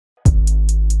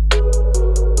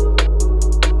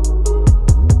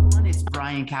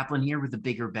Bryan Caplan here with the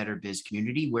Bigger, Better Biz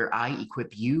community, where I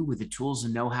equip you with the tools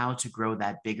and know-how to grow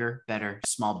that bigger, better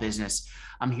small business.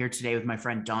 I'm here today with my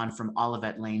friend Don from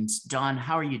Olivette Lanes. Don,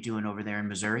 how are you doing over there in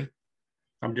Missouri?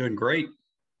 I'm doing great.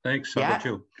 Thanks. How about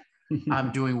Yeah, you?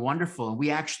 I'm doing wonderful.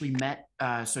 We actually met.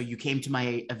 So you came to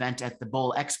my event at the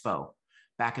Bowl Expo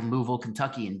back in Louisville,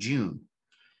 Kentucky in June.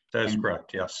 That is And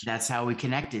correct. Yes. that's how we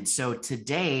connected. So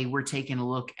today we're taking a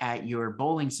look at your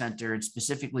bowling center and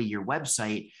specifically your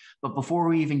website. But before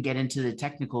we even get into the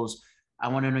technicals, I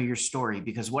want to know your story,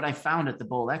 because what I found at the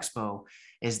Bowl Expo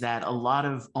is that a lot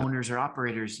of owners or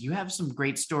operators, you have some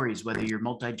great stories, whether you're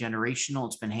multi-generational,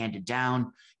 it's been handed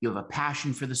down, you have a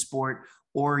passion for the sport,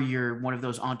 or you're one of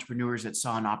those entrepreneurs that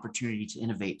saw an opportunity to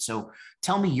innovate. So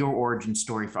tell me your origin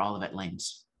story for Olivette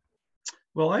Lanes.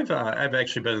 Well, I've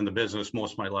actually been in the business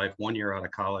most of my life. 1 year out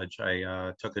of college,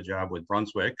 I took a job with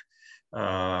Brunswick,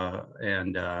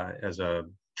 and as a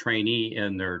trainee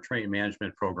in their training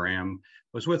management program,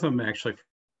 was with them actually for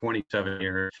 27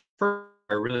 years. First,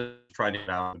 I really tried it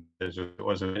out because it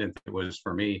wasn't anything it was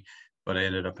for me, but I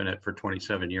ended up in it for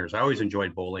 27 years. I always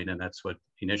enjoyed bowling, and that's what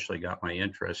initially got my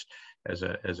interest as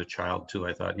a child too.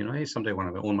 I thought, hey, someday I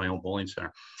want to own my own bowling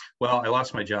center. Well, I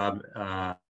lost my job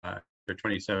for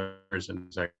 27 years, and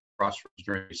as I crossroads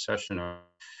during the session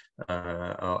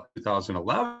of 2011,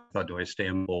 I thought, do I stay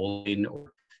in bowling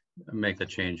or make a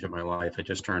change in my life? I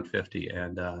just turned 50,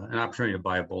 and an opportunity to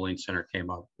buy a bowling center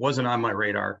came up. Wasn't on my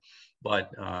radar,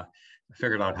 but I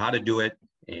figured out how to do it,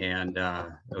 and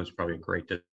it was probably a great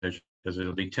decision because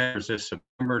it'll be 10 years this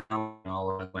September now in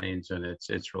all of the lanes, and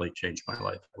it's really changed my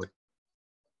life.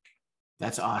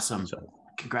 That's awesome. So,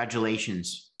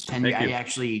 Congratulations. 10 thank I you.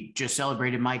 actually just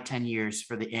celebrated my 10 years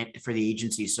for the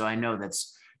agency. So I know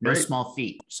that's no Great. small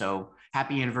feat. So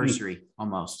happy anniversary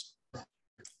almost.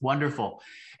 Wonderful.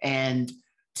 And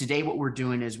today what we're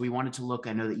doing is we wanted to look,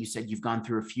 I know that you said you've gone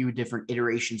through a few different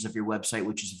iterations of your website,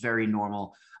 which is very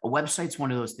normal. A website's one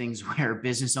of those things where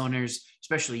business owners,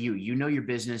 especially you know your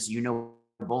business, you know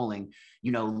bowling,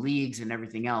 you know leagues and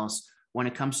everything else. When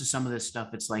it comes to some of this stuff,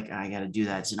 it's like, I got to do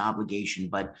that. It's an obligation.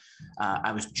 But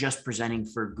I was just presenting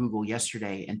for Google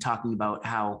yesterday and talking about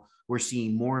how we're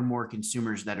seeing more and more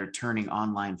consumers that are turning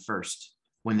online first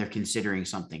when they're considering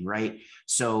something, right?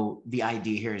 So the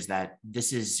idea here is that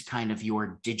this is kind of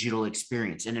your digital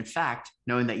experience. And in fact,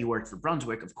 knowing that you worked for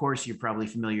Brunswick, of course, you're probably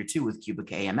familiar too with Cubic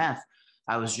AMF.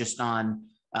 I was just on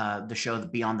the show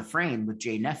Beyond the Frame with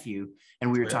Jay Nephew,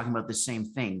 and we were talking about the same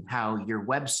thing, how your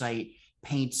website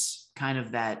paints kind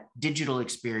of that digital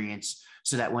experience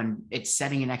so that when it's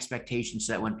setting an expectation,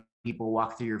 so that when people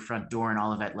walk through your front door in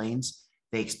Olivette Lanes,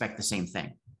 they expect the same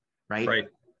thing, right? Right.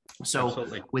 So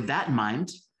Absolutely. with that in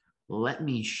mind, let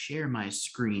me share my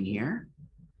screen here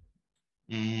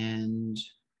and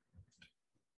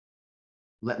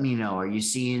let me know. Are you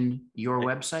seeing your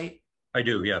website? I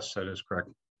do. Yes, that is correct.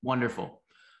 Wonderful.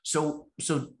 So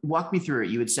walk me through it.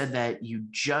 You had said that you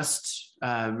just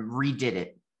redid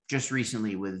it just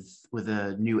recently with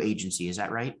a new agency. Is that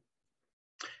right?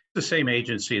 The same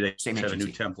agency. They Same have agency.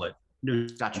 a new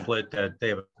Gotcha. template that they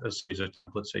have a series of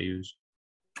templates they use.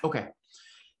 Okay.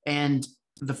 And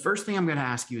the first thing I'm going to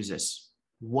ask you is this: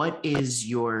 what is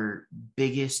your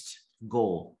biggest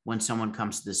goal when someone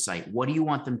comes to this site? What do you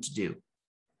want them to do?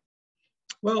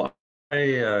 Well,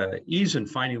 ease in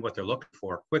finding what they're looking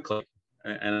for quickly,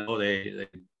 and I know they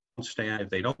don't stand if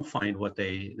they don't find what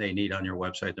they need on your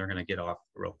website. They're going to get off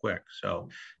real quick. So,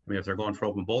 I mean, if they're going for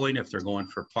open bowling, if they're going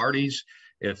for parties,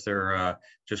 if they're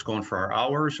just going for our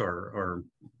hours, or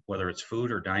whether it's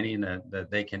food or dining, that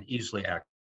they can easily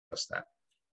access that.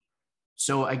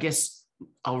 So I guess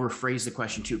I'll rephrase the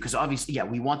question too, because obviously, yeah,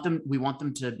 we want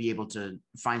them to be able to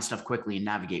find stuff quickly and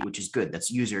navigate, which is good. That's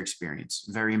user experience,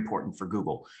 very important for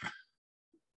Google.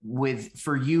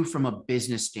 For you from a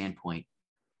business standpoint,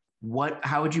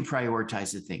 how would you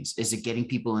prioritize the things? Is it getting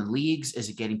people in leagues? Is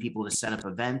it getting people to set up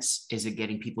events? Is it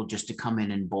getting people just to come in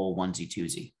and bowl onesie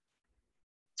twosie?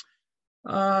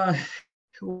 Well,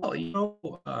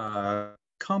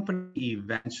 company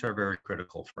events are very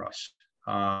critical for us.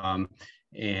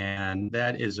 And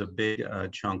that is a big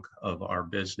chunk of our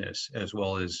business, as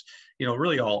well as,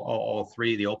 really all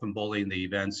three: the open bowling, the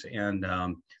events, and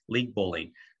league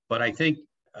bowling. But I think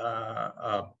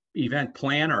event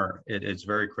planner, it's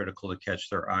very critical to catch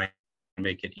their eye and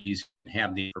make it easy and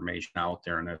have the information out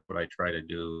there. And that's what I try to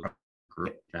do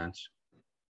group events.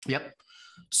 Yep.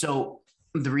 So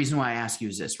the reason why I ask you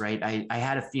is this, right? I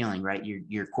had a feeling, right?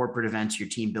 Your corporate events, your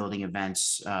team building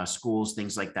events, schools,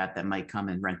 things like that might come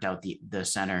and rent out the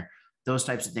center. Those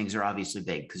types of things are obviously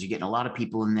big because you're getting a lot of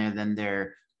people in there. Then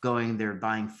they're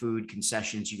buying food,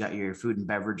 concessions. You got your food and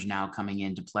beverage now coming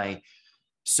into play.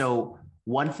 So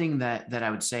one thing that I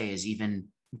would say is, even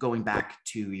going back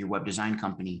to your web design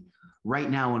company, right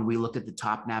now, when we look at the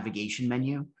top navigation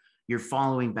menu, you're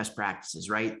following best practices,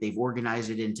 right? They've organized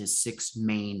it into 6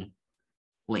 main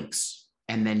links.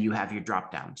 And then you have your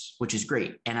drop downs, which is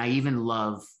great. And I even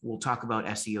love, we'll talk about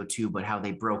SEO too, but how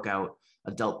they broke out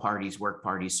adult parties, work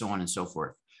parties, so on and so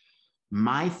forth.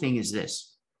 My thing is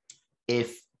this: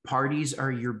 if parties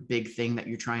are your big thing that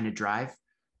you're trying to drive,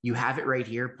 you have it right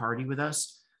here, party with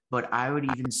us. But I would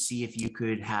even see if you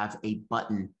could have a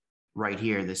button right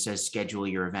here that says schedule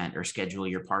your event or schedule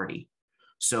your party.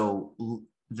 So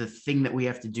the thing that we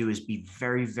have to do is be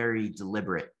very, very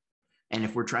deliberate. And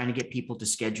if we're trying to get people to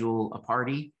schedule a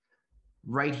party,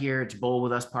 right here, it's bowl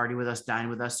with us, party with us, dine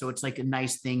with us. So it's like a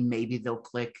nice thing. Maybe they'll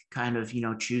click, kind of,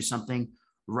 choose something.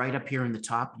 Right up here in the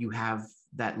top, you have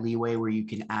that leeway where you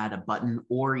can add a button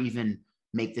or even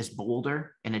make this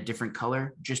bolder in a different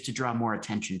color just to draw more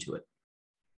attention to it.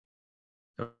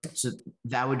 So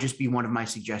that would just be one of my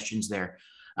suggestions there.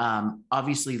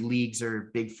 Obviously, leagues are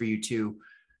big for you too.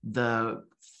 The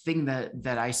thing that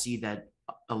I see that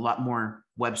a lot more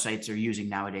websites are using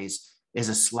nowadays is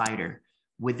a slider.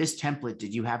 With this template,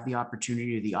 did you have the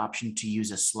opportunity or the option to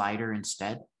use a slider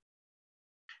instead?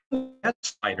 Had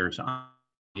sliders on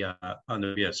the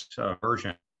previous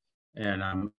version, and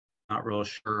I'm not real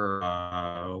sure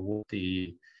what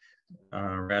the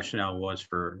rationale was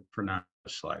for not a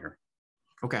slider.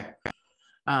 Okay.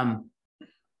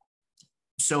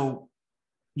 So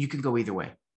you can go either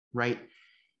way, right?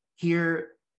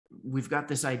 Here, we've got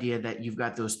this idea that you've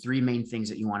got those 3 main things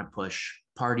that you want to push: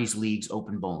 parties, leagues,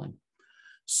 open bowling.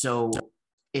 So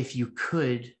if you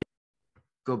could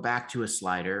go back to a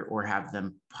slider or have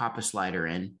them pop a slider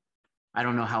in, I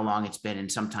don't know how long it's been.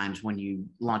 And sometimes when you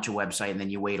launch a website and then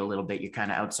you wait a little bit, you're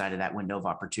kind of outside of that window of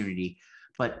opportunity.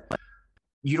 But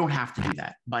you don't have to do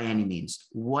that by any means.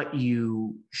 What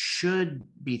you should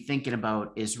be thinking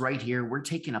about is right here, we're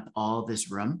taking up all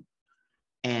this room.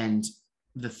 And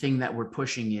the thing that we're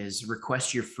pushing is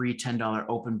request your free $10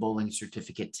 open bowling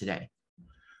certificate today.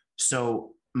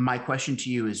 So my question to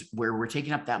you is, where we're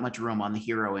taking up that much room on the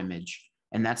hero image,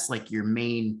 and that's like your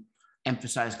main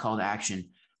emphasized call to action,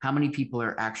 how many people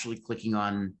are actually clicking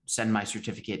on send my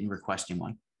certificate and requesting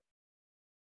one?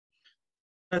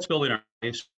 That's building our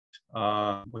base,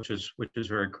 which is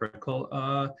very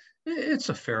critical. It's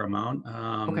a fair amount.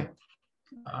 Okay.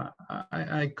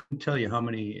 I couldn't tell you how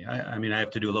many. I mean, I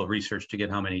have to do a little research to get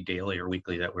how many daily or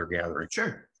weekly that we're gathering.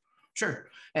 Sure.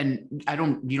 And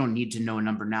you don't need to know a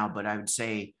number now, but I would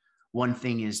say one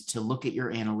thing is to look at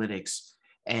your analytics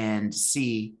and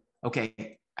see,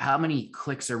 okay, how many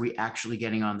clicks are we actually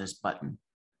getting on this button,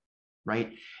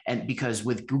 right? And because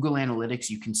with Google Analytics,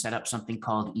 you can set up something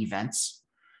called events,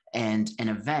 and an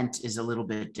event is a little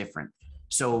bit different.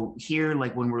 So here,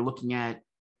 like when we're looking at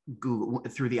Google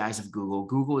through the eyes of Google,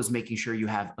 Google is making sure you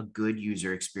have a good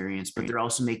user experience, but they're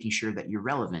also making sure that you're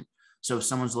relevant. So if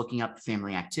someone's looking up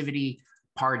family activity,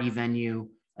 party venue,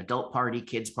 adult party,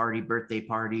 kids party, birthday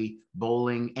party,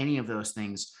 bowling, any of those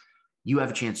things, you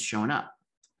have a chance of showing up.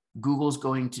 Google's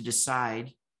going to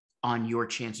decide on your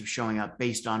chance of showing up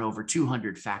based on over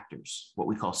 200 factors, what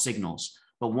we call signals.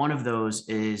 But one of those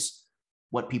is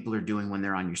what people are doing when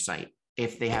they're on your site.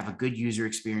 If they have a good user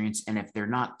experience, and if they're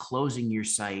not closing your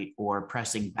site or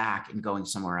pressing back and going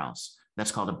somewhere else,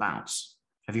 that's called a bounce.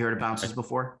 Have you heard of bounces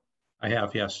before? I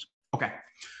have, yes. Okay.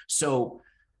 So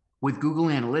with Google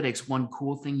Analytics, one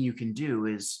cool thing you can do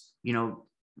is,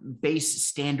 base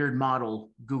standard model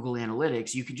Google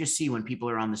Analytics, you can just see when people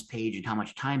are on this page and how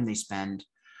much time they spend.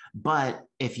 But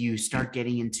if you start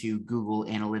getting into Google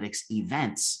Analytics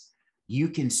events, you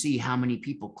can see how many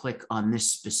people click on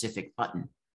this specific button.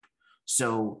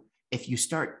 So if you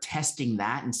start testing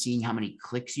that and seeing how many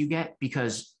clicks you get,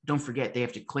 because don't forget, they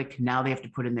have to click. Now they have to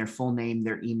put in their full name,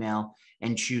 their email,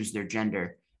 and choose their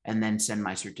gender, and then send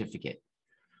my certificate.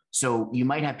 So you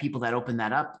might have people that open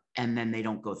that up and then they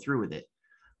don't go through with it.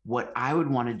 What I would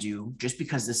want to do, just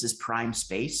because this is prime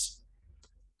space,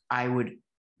 I would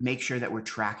make sure that we're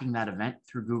tracking that event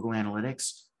through Google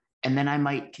Analytics. And then I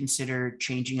might consider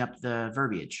changing up the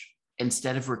verbiage.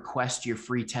 Instead of request your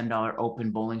free $10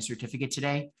 open bowling certificate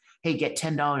today, hey, get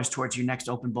 $10 towards your next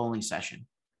open bowling session.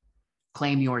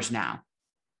 Claim yours now.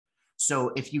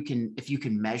 So if you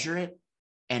can measure it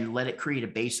and let it create a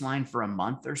baseline for a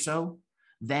month or so,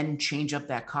 then change up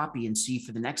that copy and see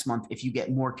for the next month if you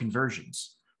get more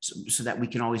conversions, so that we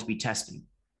can always be testing.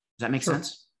 Does that make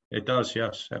sense? It does,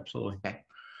 yes, absolutely. Okay.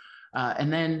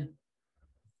 And then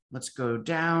let's go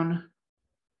down.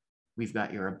 We've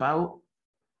got your about.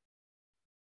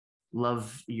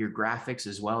 Love your graphics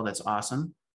as well. That's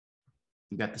awesome.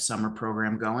 You got the summer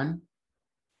program going.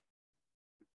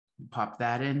 Pop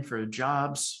that in for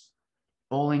jobs,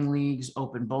 bowling leagues,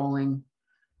 open bowling.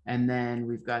 And then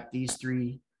we've got these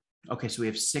three. Okay, so we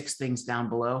have 6 things down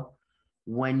below.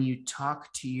 When you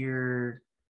talk to your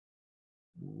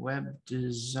web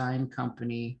design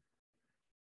company,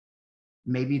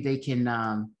 maybe they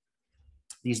can,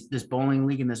 this bowling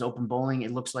league and this open bowling,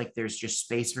 it looks like there's just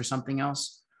space for something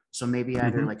else. So maybe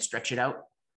either like stretch it out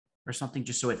or something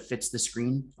just so it fits the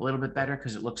screen a little bit better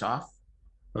because it looks off.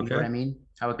 You know what I mean?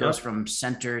 How it goes from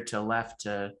center to left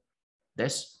to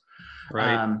this.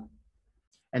 Right.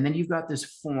 And then you've got this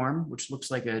form, which looks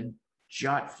like a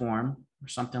jot form or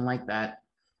something like that.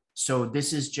 So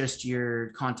this is just your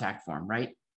contact form,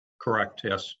 right? Correct.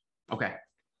 Yes. Okay.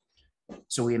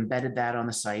 So we embedded that on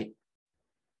the site.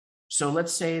 So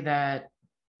let's say that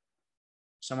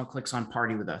someone clicks on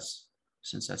party with us,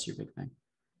 since that's your big thing.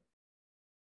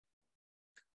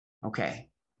 Okay.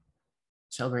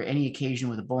 Celebrate any occasion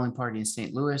with a bowling party in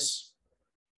St. Louis.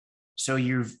 So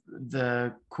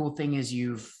the cool thing is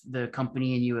the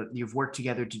company and you've worked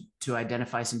together to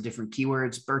identify some different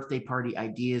keywords: birthday party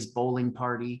ideas, bowling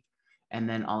party, and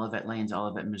then Olivette Lanes,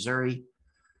 Olivette, Missouri.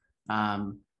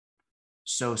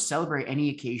 So celebrate any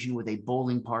occasion with a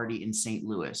bowling party in St.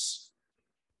 Louis.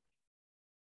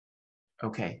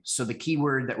 Okay, so the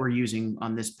keyword that we're using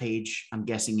on this page, I'm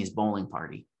guessing, is bowling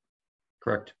party.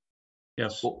 Correct.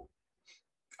 Yes. Cool.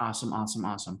 Awesome, awesome,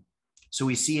 awesome. So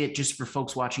we see it just for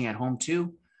folks watching at home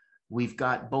too. We've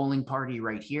got bowling party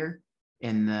right here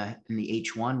in the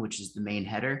H1, which is the main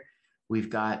header. We've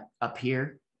got up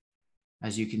here,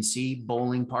 as you can see,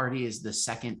 bowling party is the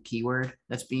second keyword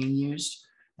that's being used.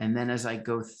 And then as I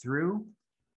go through,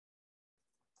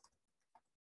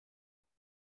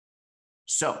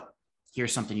 so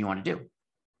here's something you want to do.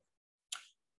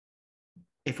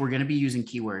 If we're going to be using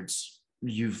keywords,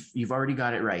 you've already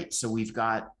got it right. So we've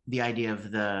got the idea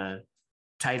of the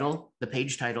title, the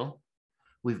page title.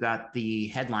 We've got the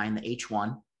headline, the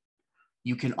H1.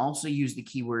 You can also use the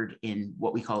keyword in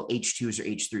what we call H2s or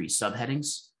H3s,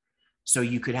 subheadings. So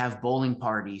you could have bowling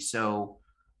party. So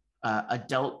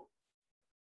adult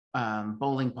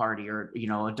bowling party, or,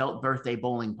 adult birthday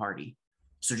bowling party.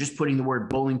 So just putting the word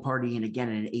bowling party in again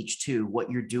in an H2, what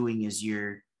you're doing is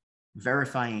you're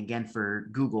verifying again for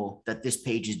Google that this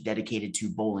page is dedicated to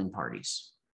bowling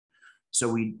parties.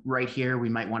 So right here, we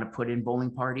might want to put in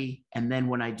bowling party. And then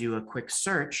when I do a quick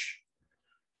search,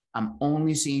 I'm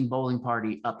only seeing bowling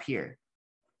party up here.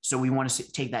 So we want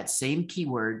to take that same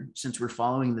keyword, since we're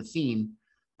following the theme,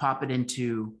 pop it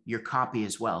into your copy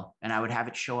as well. And I would have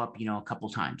it show up, a couple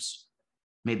times,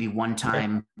 maybe one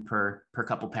time per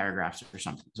couple paragraphs or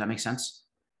something. Does that make sense?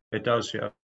 It does. Yeah.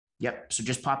 Yep. So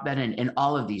just pop that in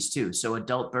all of these too. So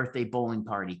adult birthday bowling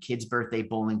party, kids birthday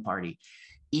bowling party.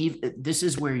 This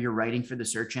is where you're writing for the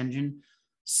search engine.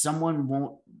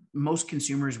 Most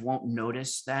consumers won't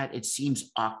notice that. It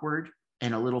seems awkward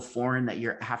and a little foreign that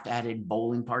you have to add a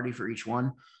bowling party for each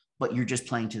one, but you're just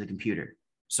playing to the computer.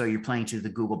 So you're playing to the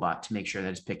Google bot to make sure that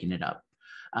it's picking it up.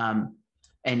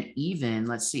 And even,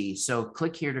 let's see, so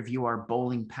click here to view our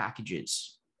bowling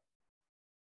packages.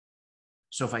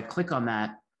 So if I click on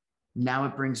that, now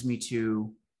it brings me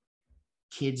to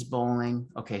kids bowling.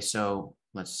 Okay, so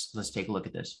let's take a look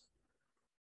at this.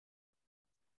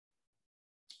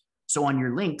 So on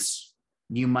your links,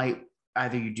 you might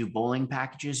either you do bowling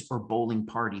packages or bowling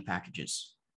party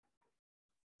packages,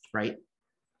 right?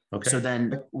 Okay. So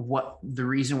then the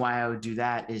reason why I would do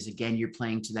that is, again, you're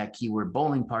playing to that keyword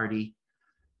bowling party.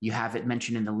 You have it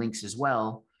mentioned in the links as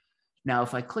well. Now,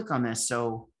 if I click on this,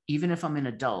 so even if I'm an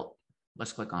adult,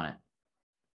 let's click on it.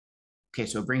 Okay,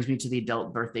 so it brings me to the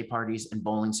adult birthday parties and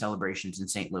bowling celebrations in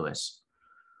St. Louis.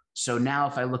 So now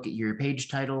if I look at your page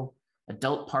title,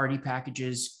 adult party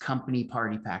packages, company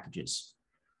party packages.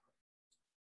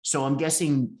 So I'm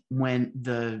guessing when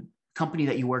the company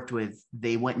that you worked with,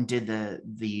 they went and did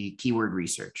the keyword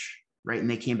research, right? And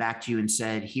they came back to you and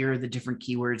said, here are the different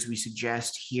keywords we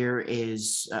suggest.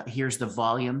 Here's the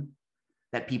volume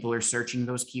that people are searching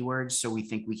those keywords. So we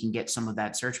think we can get some of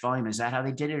that search volume. Is that how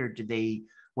they did it? Or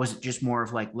was it just more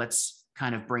of like, let's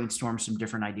kind of brainstorm some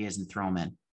different ideas and throw them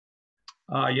in?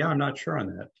 Yeah, I'm not sure on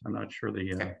that. I'm not sure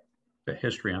the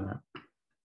history on that.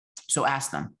 So ask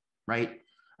them, right?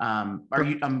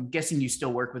 I'm guessing you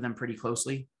still work with them pretty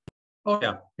closely? Oh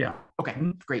yeah, yeah. Okay,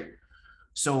 great.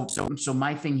 So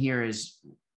my thing here is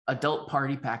adult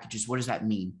party packages. What does that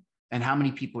mean? And how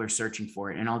many people are searching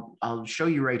for it? And I'll show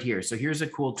you right here. So here's a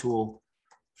cool tool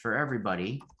for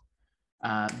everybody.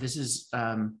 This is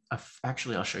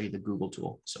actually, I'll show you the Google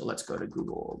tool. So let's go to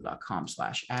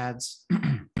google.com/ads.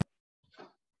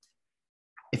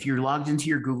 if you're logged into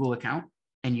your Google account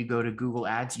and you go to Google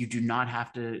Ads, you do not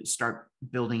have to start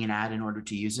building an ad in order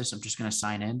to use this. I'm just going to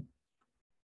sign in.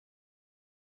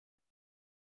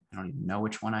 I don't even know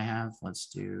which one I have. Let's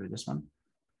do this one.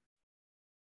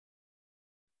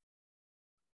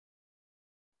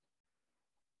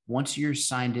 Once you're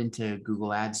signed into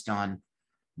Google Ads, Don,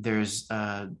 there's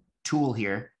a tool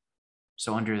here.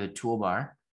 So under the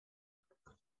toolbar,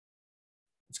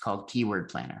 it's called Keyword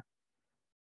Planner.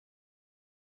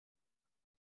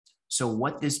 So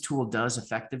what this tool does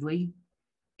effectively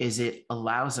is it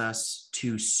allows us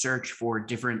to search for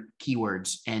different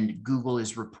keywords, and Google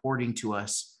is reporting to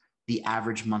us the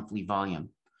average monthly volume.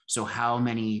 So how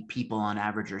many people on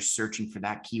average are searching for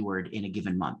that keyword in a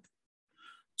given month.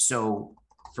 So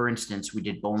for instance, we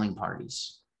did bowling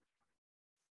parties.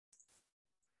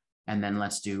 And then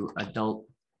let's do adult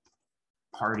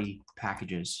party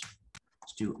packages.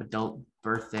 Let's do adult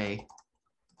birthday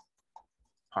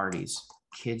parties,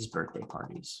 kids' birthday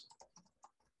parties,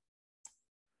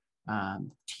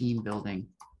 team building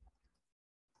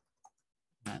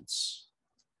events,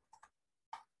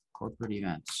 corporate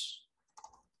events,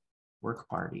 work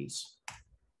parties.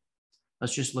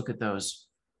 Let's just look at those.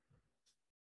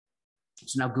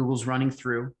 So now Google's running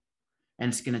through and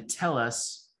it's going to tell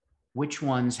us which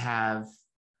ones have.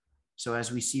 So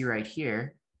as we see right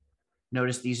here,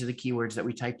 notice these are the keywords that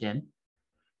we typed in.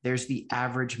 There's the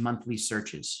average monthly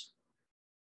searches,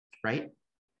 right?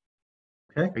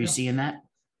 Okay. Are you seeing that?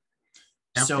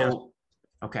 Yeah, so, yes.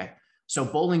 Okay. So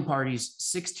bowling parties,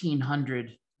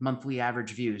 1,600 monthly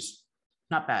average views.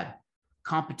 Not bad.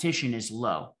 Competition is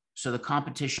low. So the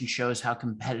competition shows how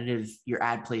competitive your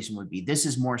ad placement would be. This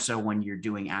is more so when you're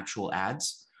doing actual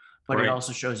ads, but Right. it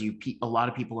also shows you a lot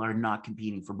of people are not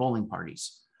competing for bowling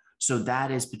parties. So that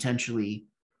is potentially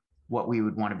what we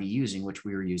would want to be using, which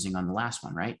we were using on the last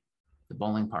one, right? The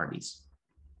bowling parties.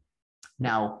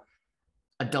 Now,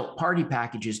 adult party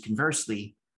packages,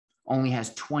 conversely, only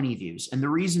has 20 views. And the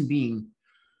reason being,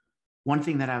 one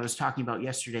thing that I was talking about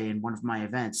yesterday in one of my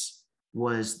events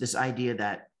was this idea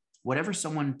that whatever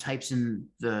someone types in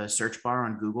the search bar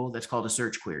on Google, that's called a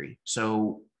search query.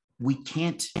 So we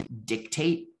can't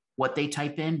dictate what they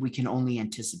type in. We can only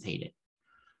anticipate it.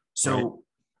 So, right.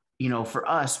 You know, for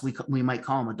us, we might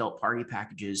call them adult party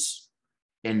packages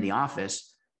in the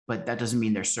office, but that doesn't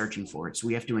mean they're searching for it. So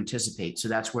we have to anticipate. So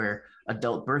that's where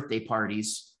adult birthday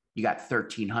parties, you got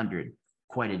 1,300,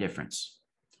 quite a difference.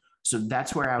 So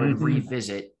that's where I would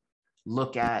revisit,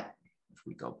 look at, if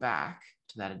we go back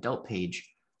to that adult page,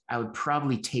 I would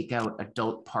probably take out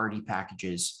adult party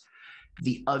packages.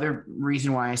 The other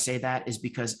reason why I say that is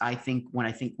because I think when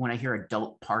I hear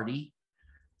adult party,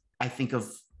 I think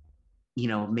of, you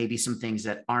know, maybe some things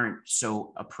that aren't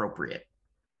so appropriate,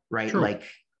 right? True. Like,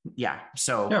 yeah.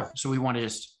 So we want to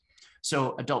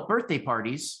so adult birthday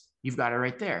parties, you've got it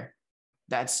right there.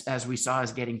 That's, as we saw,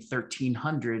 is getting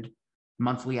 1,300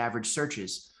 monthly average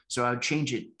searches. So I would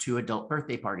change it to adult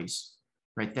birthday parties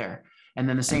right there. And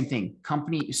then the same thing,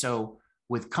 company. So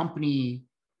with company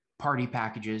party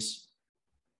packages,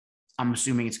 I'm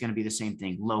assuming it's going to be the same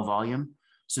thing, low volume.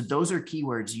 So those are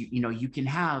keywords you can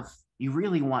have. You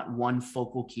really want one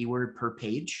focal keyword per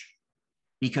page,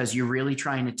 because you're really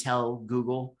trying to tell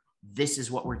Google, this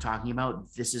is what we're talking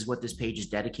about. This is what this page is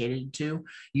dedicated to.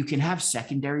 You can have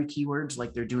secondary keywords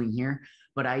like they're doing here,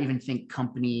 but I even think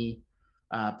company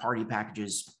party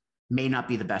packages may not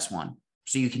be the best one.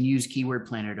 So you can use Keyword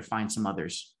Planner to find some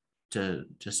others to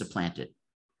supplant it.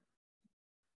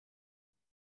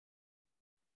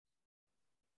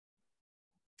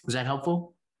 Was that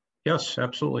helpful? Yes,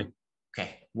 absolutely.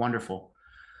 Okay, wonderful.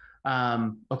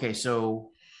 Okay, so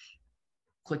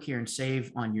click here and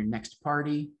save on your next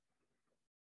party.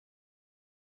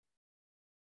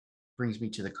 Brings me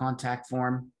to the contact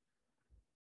form.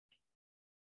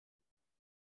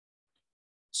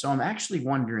 So I'm actually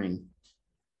wondering,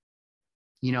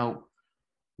 you know,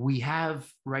 we have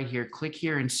right here, click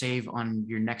here and save on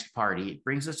your next party. It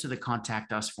brings us to the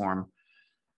contact us form.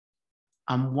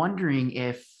 I'm wondering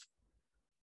if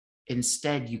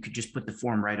instead you could just put the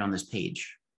form right on this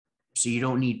page. So you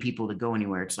don't need people to go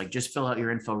anywhere. It's like, just fill out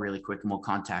your info really quick and we'll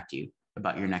contact you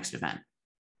about your next event.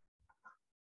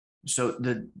 So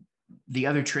the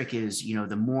other trick is, you know,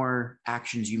 the more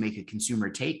actions you make a consumer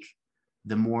take,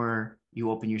 the more you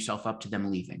open yourself up to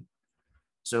them leaving.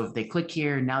 So if they click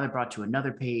here, now they're brought to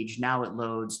another page. Now it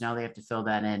loads. Now they have to fill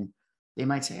that in. They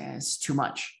might say, it's too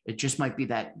much. It just might be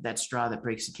that straw that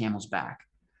breaks the camel's back.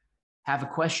 Have a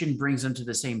question brings them to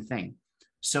the same thing.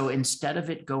 So instead of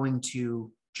it going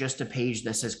to just a page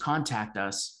that says contact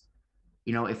us,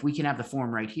 you know, if we can have the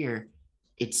form right here,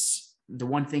 it's the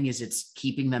one thing is it's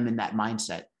keeping them in that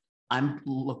mindset. I'm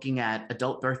looking at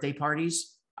adult birthday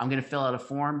parties. I'm going to fill out a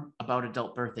form about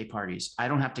adult birthday parties. I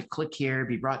don't have to click here,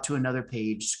 be brought to another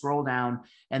page, scroll down,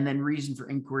 and then reason for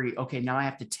inquiry. Okay, now I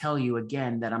have to tell you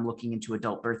again that I'm looking into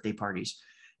adult birthday parties.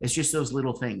 It's just those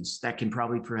little things that can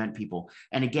probably prevent people.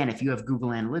 And again, if you have Google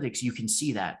Analytics, you can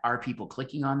see that. Are people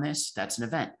clicking on this? That's an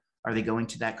event. Are they going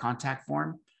to that contact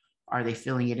form? Are they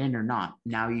filling it in or not?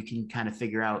 Now you can kind of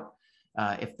figure out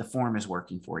if the form is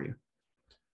working for you.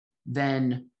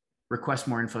 Then request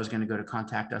more info is going to go to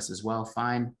contact us as well.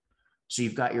 Fine. So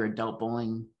you've got your adult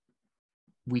bowling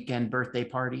weekend birthday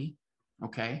party.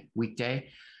 Okay. Weekday.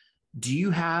 Do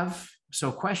you have,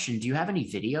 so question, do you have any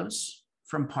videos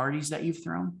from parties that you've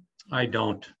thrown? I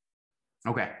don't.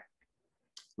 Okay.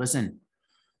 Listen,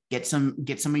 get some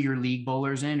of your league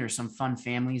bowlers in or some fun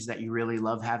families that you really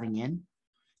love having in.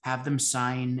 Have them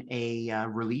sign a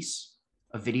release,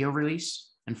 a video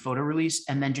release and photo release,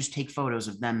 and then just take photos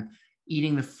of them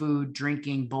eating the food,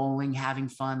 drinking, bowling, having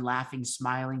fun, laughing,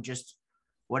 smiling, just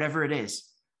whatever it is.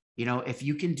 You know, if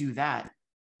you can do that,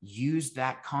 use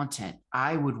that content.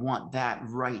 I would want that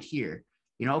right here.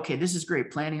 You know, okay, this is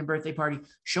great. Planning a birthday party.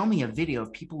 Show me a video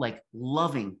of people like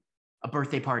loving a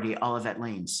birthday party at Olivette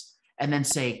Lanes. And then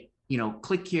say, you know,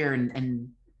 click here and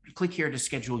click here to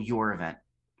schedule your event.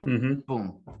 Mm-hmm.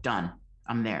 Boom, done.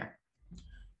 I'm there.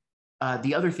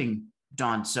 The other thing,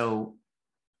 Don, so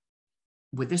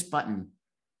with this button,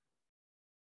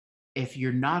 if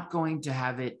you're not going to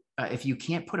have it, if you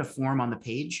can't put a form on the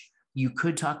page, you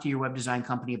could talk to your web design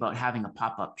company about having a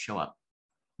pop-up show up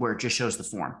where it just shows the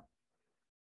form.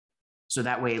 So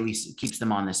that way, at least it keeps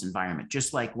them on this environment.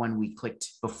 Just like when we clicked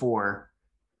before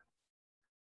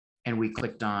and we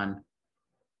clicked on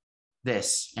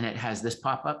this and it has this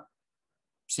pop-up,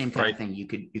 same kind of thing. You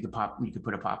could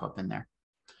put a pop-up in there.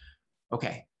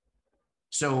 Okay.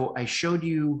 So I showed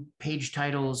you page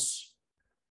titles.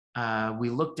 We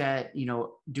looked at, you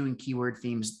know, doing keyword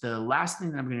themes. The last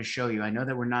thing that I'm going to show you, I know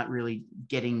that we're not really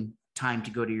getting time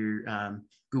to go to your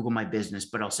Google My Business,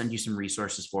 but I'll send you some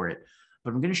resources for it.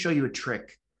 But I'm going to show you a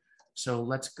trick. So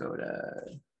let's go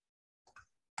to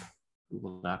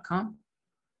google.com.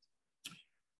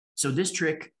 So this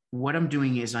trick, what I'm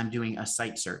doing is I'm doing a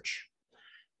site search.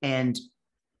 And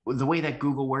the way that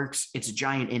Google works, it's a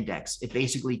giant index. It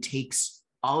basically takes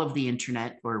all of the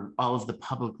internet or all of the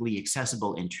publicly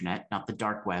accessible internet, not the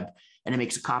dark web, and it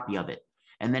makes a copy of it.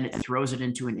 And then it throws it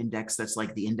into an index that's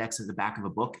like the index of the back of a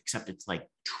book, except it's like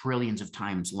trillions of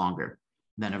times longer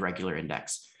than a regular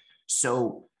index.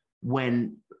 So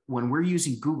when we're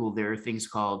using Google, there are things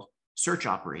called search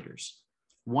operators.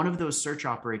 One of those search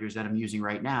operators that I'm using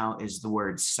right now is the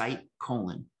word site :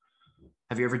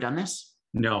 Have you ever done this?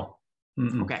 No.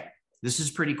 Mm-mm. Okay, this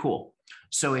is pretty cool.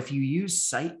 So if you use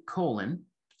site :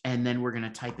 and then we're going to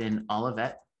type in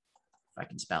Olivette, if I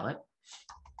can spell it,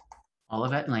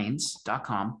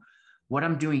 olivettelanes.com. What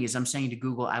I'm doing is I'm saying to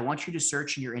Google, I want you to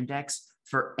search in your index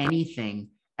for anything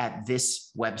at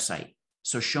this website.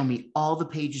 So show me all the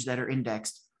pages that are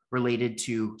indexed related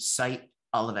to site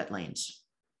Olivette Lanes.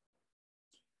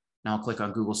 Now I'll click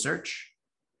on Google search.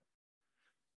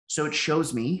 So it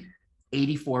shows me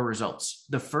 84 results.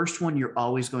 The first one you're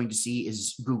always going to see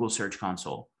is Google Search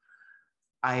Console.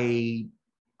 I'm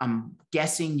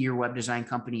guessing your web design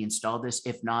company installed this.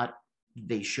 If not,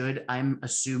 they should. I'm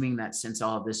assuming that since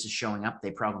all of this is showing up,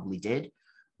 they probably did.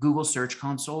 Google Search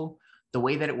Console, the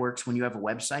way that it works when you have a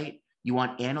website, you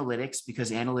want analytics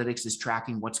because analytics is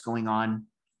tracking what's going on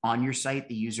your site,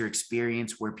 the user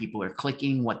experience, where people are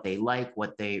clicking, what they like,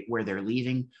 where they're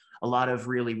leaving, a lot of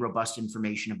really robust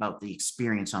information about the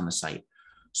experience on the site.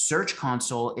 Search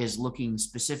Console is looking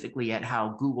specifically at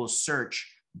how Google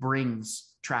search brings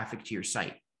traffic to your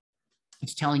site.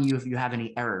 It's telling you if you have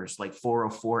any errors, like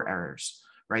 404 errors,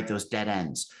 right? Those dead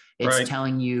ends. It's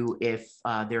telling you if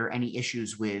there are any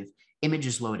issues with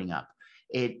images loading up.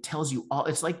 It tells you all,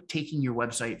 it's like taking your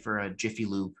website for a Jiffy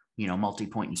Lube, you know,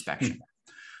 multi-point inspection.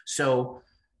 So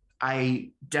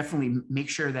I definitely make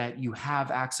sure that you have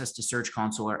access to Search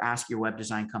Console or ask your web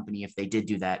design company if they did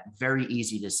do that. Very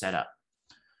easy to set up.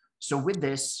 So with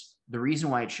this, the reason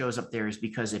why it shows up there is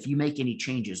because if you make any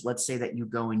changes, let's say that you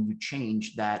go and you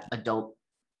change that adult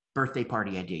birthday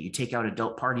party idea, you take out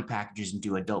adult party packages and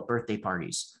do adult birthday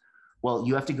parties. Well,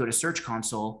 you have to go to Search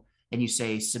Console and you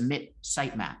say, submit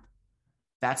sitemap.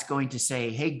 That's going to say,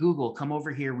 hey, Google, come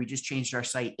over here. We just changed our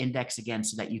site index again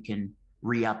so that you can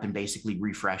re-up and basically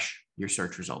refresh your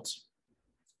search results.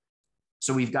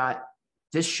 So we've got,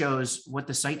 this shows what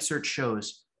the site search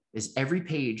shows is every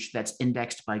page that's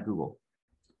indexed by Google.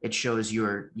 It shows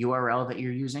your URL that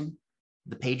you're using,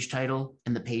 the page title,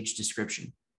 and the page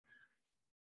description.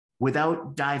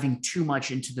 Without diving too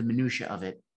much into the minutia of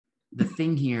it, the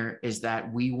thing here is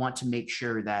that we want to make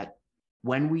sure that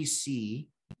when we see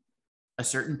a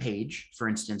certain page, for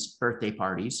instance, birthday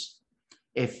parties,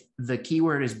 if the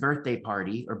keyword is birthday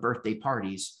party or birthday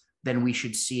parties, then we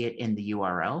should see it in the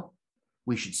URL,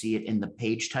 we should see it in the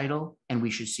page title, and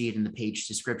we should see it in the page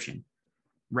description.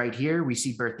 Right here, we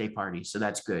see birthday parties, so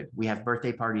that's good. We have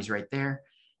birthday parties right there,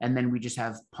 and then we just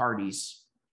have parties.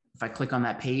 If I click on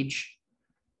that page,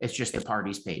 it's just the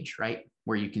parties page, right?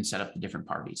 Where you can set up the different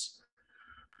parties.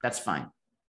 That's fine.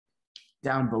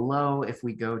 Down below, if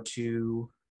we go to,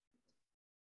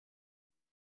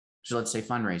 so let's say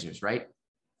fundraisers, right?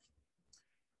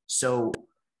 So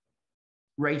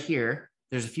right here,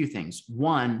 there's a few things.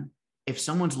 One, if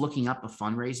someone's looking up a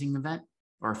fundraising event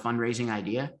or a fundraising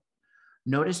idea,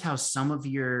 notice how some of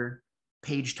your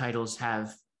page titles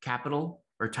have capital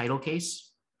or title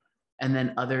case, and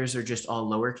then others are just all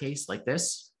lowercase like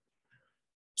this.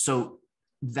 So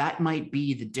that might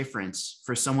be the difference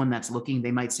for someone that's looking.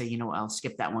 They might say, you know, I'll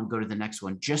skip that one, go to the next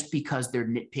one, just because they're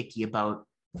nitpicky about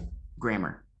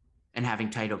grammar and having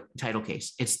title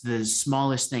case. It's the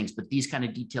smallest things, but these kind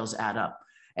of details add up.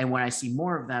 And when I see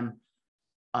more of them,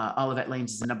 Olivette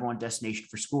Lanes is the #1 destination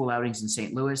for school outings in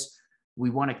St. Louis. We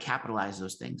want to capitalize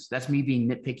those things. That's me being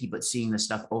nitpicky, but seeing this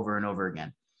stuff over and over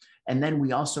again. And then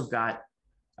we also got,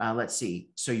 let's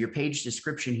see. So your page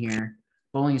description here,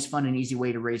 bowling is fun and easy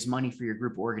way to raise money for your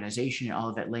group or organization. At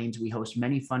Olivette Lanes, we host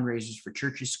many fundraisers for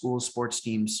churches, schools, sports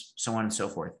teams, so on and so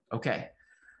forth. Okay.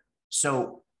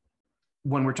 So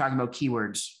when we're talking about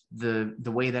keywords,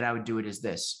 the way that I would do it is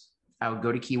this. I would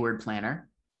go to Keyword Planner,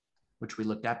 which we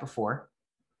looked at before.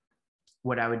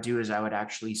 What I would do is I would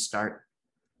actually start,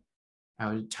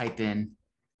 I would type in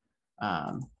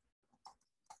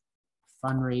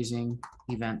fundraising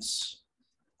events,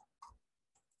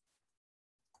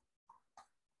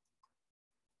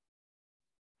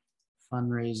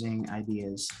 fundraising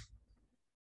ideas.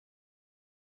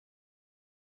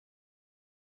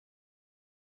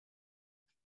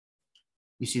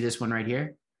 You see this one right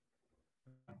here?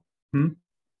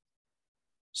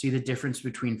 See the difference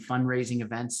between fundraising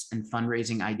events and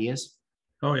fundraising ideas?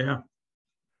 Oh, yeah.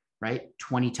 Right?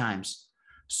 20 times.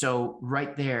 So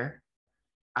right there,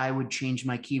 I would change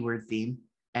my keyword theme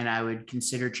and I would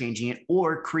consider changing it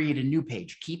or create a new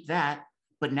page. Keep that.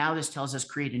 But now this tells us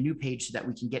create a new page so that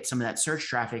we can get some of that search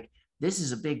traffic. This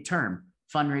is a big term,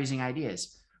 fundraising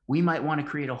ideas. We might want to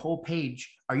create a whole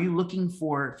page. Are you looking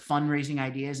for fundraising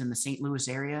ideas in the St. Louis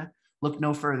area? Look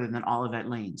no further than Olivette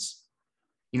Lanes.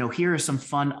 You know, here are some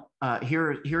fun,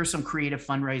 here are some creative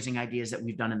fundraising ideas that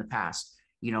we've done in the past.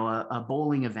 You know, a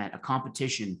bowling event, a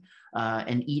competition,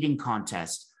 an eating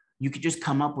contest. You could just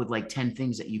come up with like 10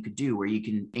 things that you could do where you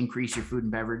can increase your food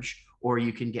and beverage, or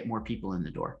you can get more people in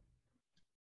the door.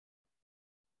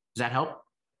 Does that help?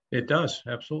 It does,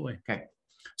 absolutely. Okay.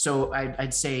 So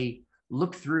I'd say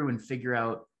look through and figure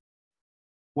out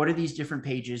what are these different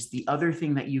pages. The other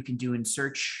thing that you can do in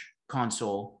Search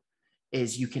Console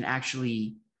is you can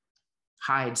actually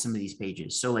hide some of these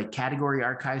pages. So like category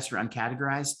archives for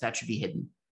uncategorized, that should be hidden.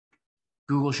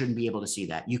 Google shouldn't be able to see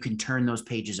that. You can turn those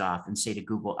pages off and say to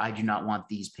Google, I do not want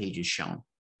these pages shown.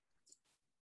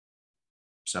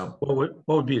 So what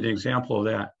would be an example of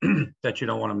that that you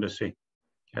don't want them to see?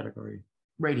 Category.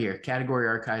 Right here, category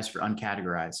archives for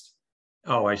uncategorized.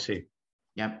 Oh, I see.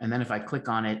 Yep. And then if I click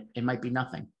on it, it might be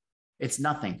nothing. It's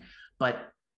nothing,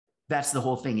 but that's the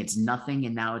whole thing. It's nothing.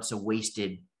 And now it's a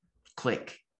wasted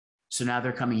click. So now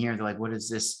they're coming here. They're like, what is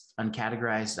this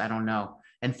uncategorized? I don't know.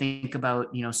 And think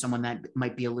about, you know, someone that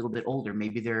might be a little bit older,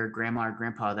 maybe their grandma or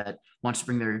grandpa that wants to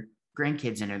bring their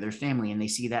grandkids in or their family, and they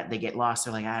see that, they get lost.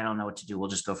 They're like, I don't know what to do. We'll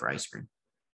just go for ice cream.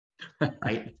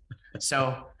 Right.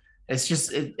 So it's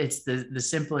just, it's the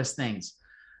simplest things.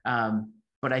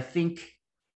 But I think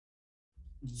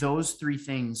those three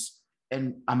things,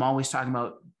 and I'm always talking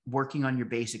about working on your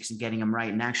basics and getting them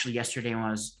right. And actually yesterday when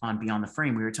I was on Beyond the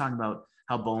Frame, we were talking about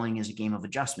how bowling is a game of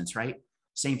adjustments, right?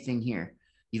 Same thing here.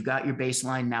 You've got your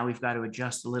baseline. Now we've got to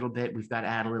adjust a little bit. We've got to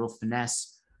add a little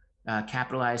finesse,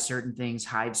 capitalize certain things,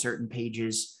 hide certain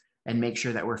pages, and make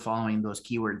sure that we're following those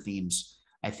keyword themes.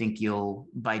 I think you'll,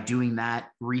 by doing that,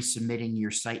 resubmitting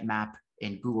your sitemap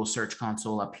in Google Search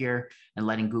Console up here and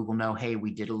letting Google know, hey,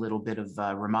 we did a little bit of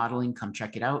remodeling, come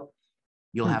check it out.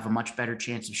 You'll have a much better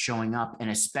chance of showing up, and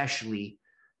especially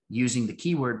using the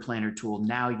keyword planner tool.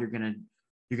 Now you're going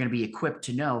to be equipped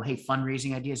to know, hey,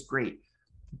 fundraising ideas, great.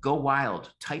 Go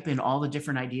wild, type in all the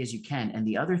different ideas you can. And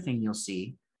the other thing you'll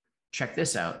see, check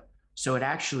this out. So it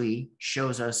actually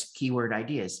shows us keyword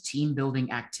ideas, team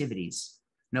building activities.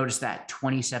 Notice that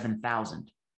 27,000.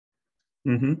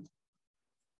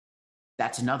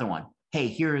 That's another one. Hey,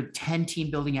 here are 10 team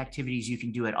building activities you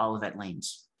can do at Olivette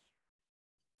Lanes.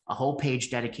 A whole page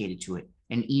dedicated to it.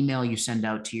 An email you send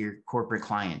out to your corporate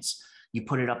clients. You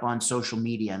put it up on social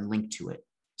media and link to it.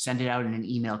 Send it out in an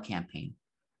email campaign.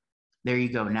 There you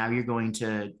go. Now you're going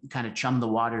to kind of chum the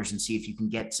waters and see if you can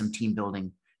get some team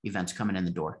building events coming in the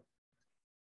door.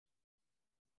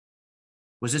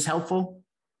 Was this helpful?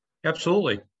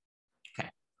 Absolutely. Okay,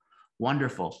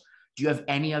 wonderful. Do you have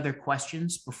any other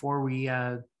questions before we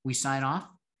sign off?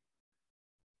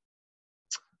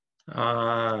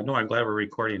 No, I'm glad we're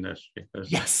recording this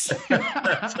because yes,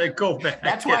 I go back.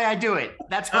 That's why I do it.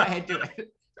 That's why I do it.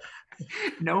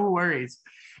 No worries.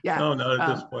 Yeah. No, not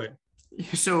at this point.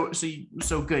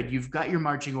 So good. You've got your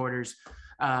marching orders.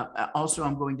 Also,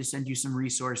 I'm going to send you some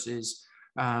resources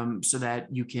so that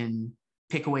you can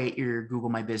pick away at your Google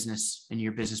My Business and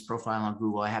your business profile on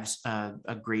Google. I have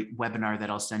a great webinar that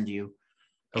I'll send you,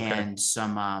 and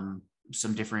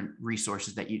some different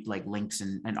resources that you like, links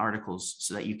and articles,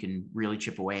 so that you can really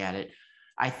chip away at it.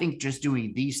 I think just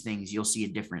doing these things, you'll see a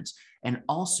difference. And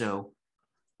also,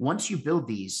 once you build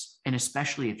these, and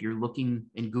especially if you're looking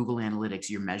in Google Analytics,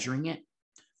 you're measuring it.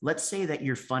 Let's say that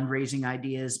your fundraising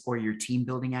ideas or your team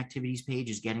building activities page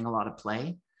is getting a lot of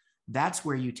play. That's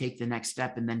where you take the next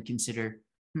step and then consider,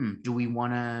 do we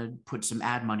want to put some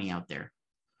ad money out there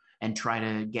and try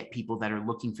to get people that are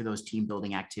looking for those team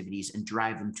building activities and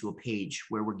drive them to a page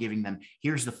where we're giving them,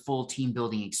 here's the full team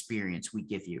building experience we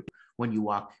give you when you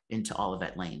walk into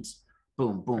Olivette Lanes.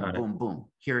 Boom, boom, boom, boom.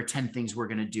 Here are 10 things we're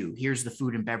going to do. Here's the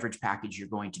food and beverage package you're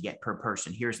going to get per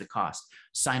person. Here's the cost.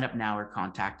 Sign up now or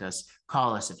contact us.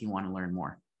 Call us if you want to learn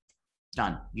more.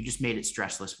 Done. You just made it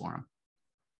stressless for them.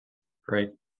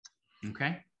 Great.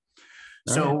 Okay.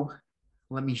 So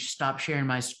let me stop sharing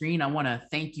my screen. I want to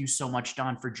thank you so much,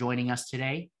 Don, for joining us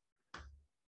today.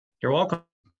 You're welcome.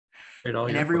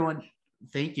 And everyone,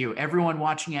 thank you. Everyone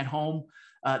watching at home,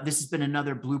 this has been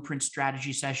another Blueprint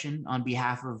Strategy session on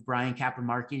behalf of Bryan Caplan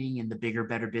Marketing and the Bigger,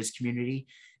 Better Biz community.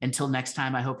 Until next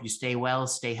time, I hope you stay well,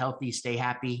 stay healthy, stay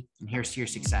happy, and here's to your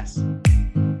success.